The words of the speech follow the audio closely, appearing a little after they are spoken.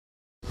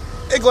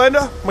Hey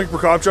Glenda, Mike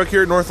Prokopchuk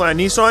here at Northland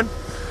Nissan.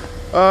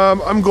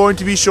 I'm going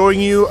to be showing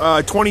you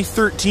a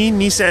 2013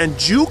 Nissan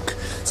Juke.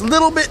 It's a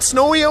little bit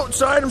snowy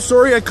outside. I'm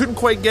sorry I couldn't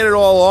quite get it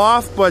all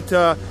off, but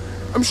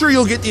I'm sure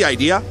you'll get the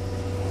idea.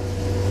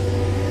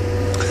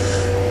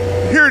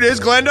 Here it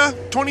is, Glenda,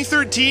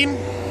 2013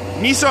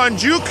 Nissan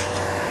Juke.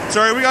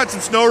 Sorry, we got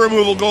some snow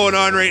removal going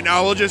on right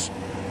now. We'll just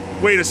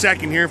wait a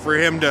second here for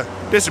him to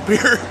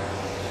disappear.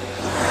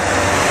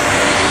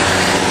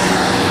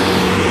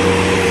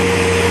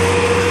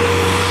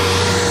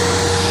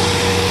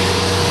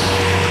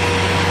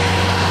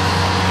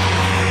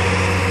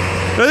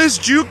 Now this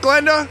Juke,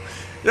 Glenda,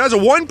 it has a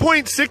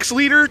 1.6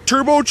 liter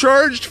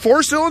turbocharged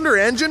 4-cylinder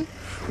engine,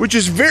 which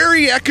is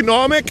very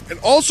economic and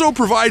also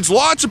provides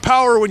lots of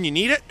power when you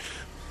need it.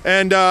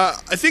 And I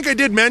think I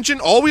did mention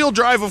all-wheel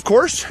drive, of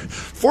course,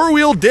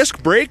 4-wheel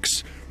disc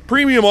brakes,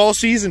 premium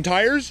all-season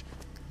tires.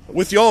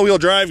 With the all-wheel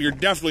drive, you're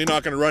definitely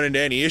not going to run into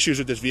any issues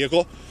with this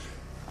vehicle.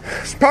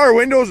 It's power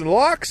windows and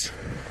locks.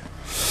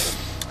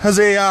 Has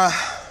a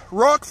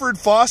Rockford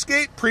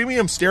Fosgate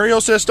premium stereo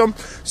system.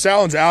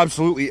 Sounds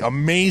absolutely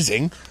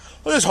amazing.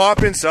 Let's just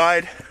hop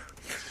inside.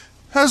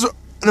 Has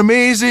an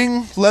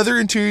amazing leather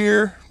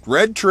interior,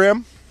 red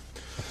trim.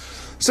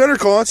 Center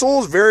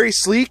console is very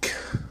sleek,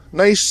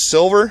 nice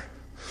silver.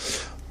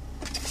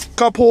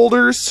 Cup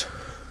holders.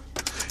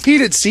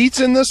 Heated seats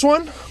in this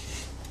one.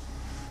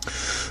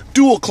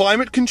 Dual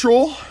climate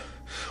control.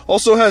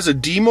 Also has a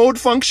D mode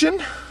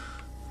function,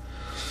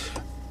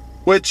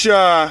 which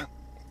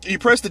you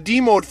press the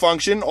D mode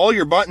function, all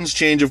your buttons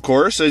change, of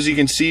course, as you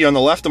can see on the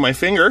left of my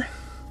finger.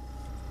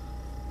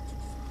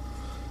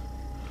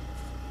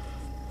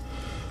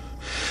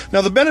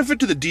 Now the benefit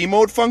to the D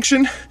mode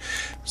function,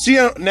 see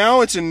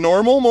now it's in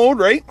normal mode,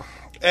 right?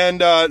 And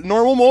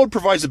normal mode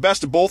provides the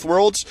best of both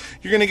worlds.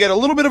 You're going to get a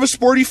little bit of a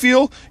sporty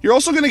feel. You're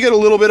also going to get a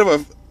little bit of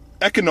a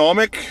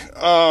economic,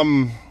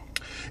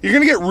 you're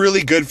going to get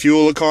really good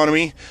fuel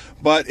economy.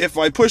 But if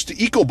I push the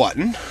eco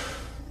button,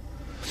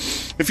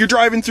 if you're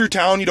driving through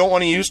town, you don't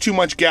want to use too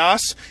much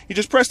gas, you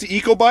just press the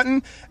eco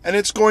button and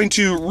it's going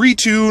to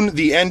retune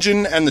the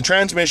engine and the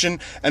transmission,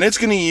 and it's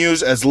going to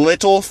use as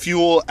little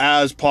fuel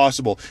as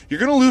possible. You're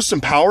going to lose some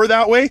power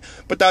that way,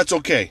 but that's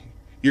okay.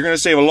 You're going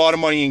to save a lot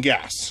of money in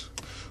gas.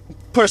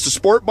 Press the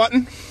sport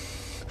button.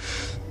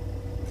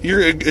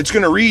 It's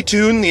going to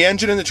retune the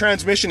engine and the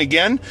transmission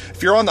again.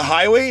 If you're on the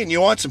highway and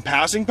you want some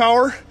passing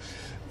power,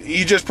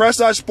 you just press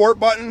that sport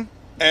button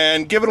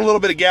and give it a little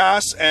bit of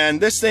gas, and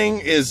this thing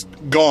is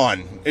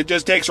gone. It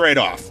just takes right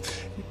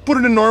off. Put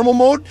it in normal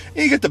mode,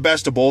 and you get the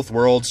best of both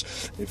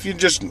worlds. If you're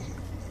just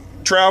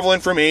traveling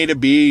from A to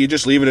B, you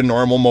just leave it in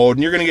normal mode,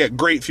 and you're going to get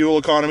great fuel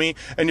economy,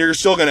 and you're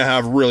still going to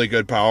have really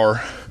good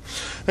power.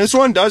 This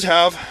one does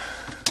have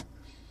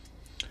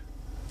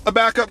a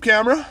backup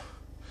camera.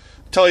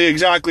 Tell you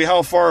exactly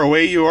how far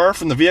away you are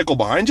from the vehicle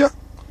behind you.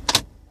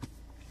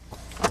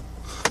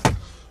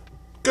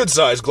 Good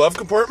size glove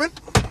compartment.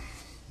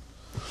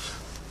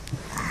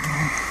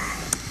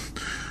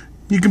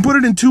 You can put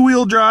it in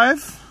 2-wheel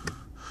drive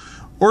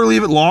or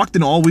leave it locked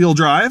in all-wheel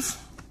drive.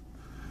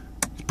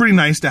 It's pretty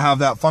nice to have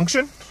that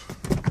function.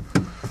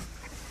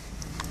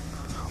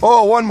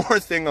 Oh, one more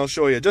thing I'll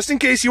show you. Just in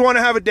case you want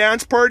to have a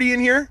dance party in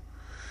here,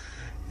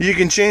 you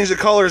can change the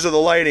colors of the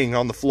lighting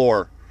on the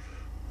floor.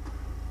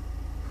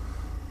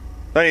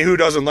 I mean, who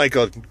doesn't like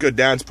a good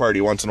dance party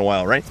once in a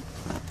while, right?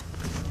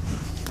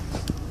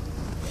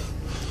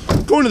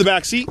 Going to the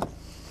back seat.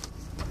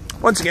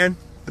 Once again,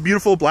 the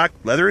beautiful black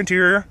leather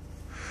interior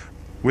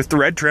with the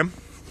red trim.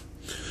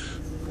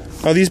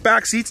 Now these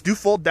back seats do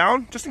fold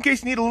down, just in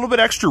case you need a little bit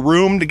extra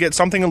room to get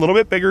something a little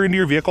bit bigger into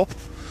your vehicle.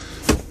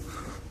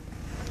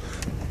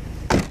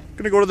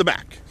 Gonna go to the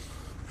back.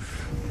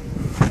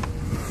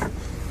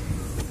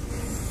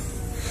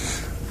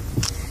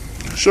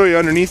 Show you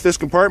underneath this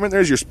compartment.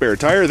 There's your spare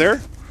tire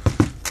there.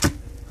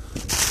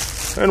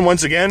 And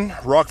once again,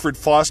 Rockford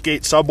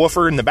Fosgate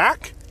subwoofer in the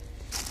back.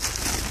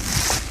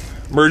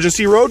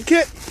 Emergency road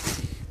kit.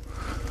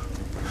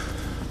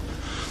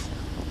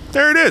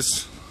 There it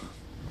is.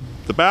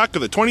 The back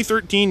of the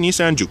 2013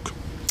 Nissan Juke.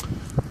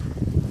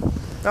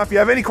 Now, if you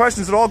have any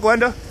questions at all,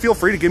 Glenda, feel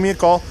free to give me a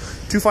call,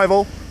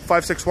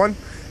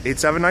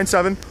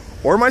 250-561-8797,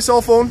 or my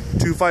cell phone,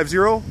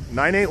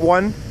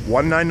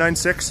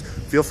 250-981-1996.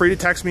 Feel free to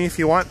text me if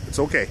you want. It's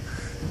okay.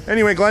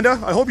 Anyway,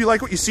 Glenda, I hope you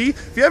like what you see.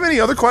 If you have any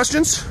other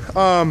questions,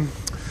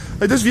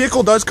 this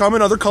vehicle does come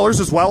in other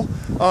colors as well.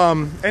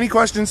 Any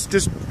questions,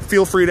 just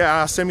feel free to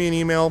ask. Send me an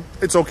email.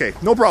 It's okay.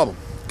 No problem.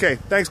 Okay,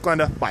 thanks,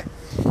 Glenda. Bye.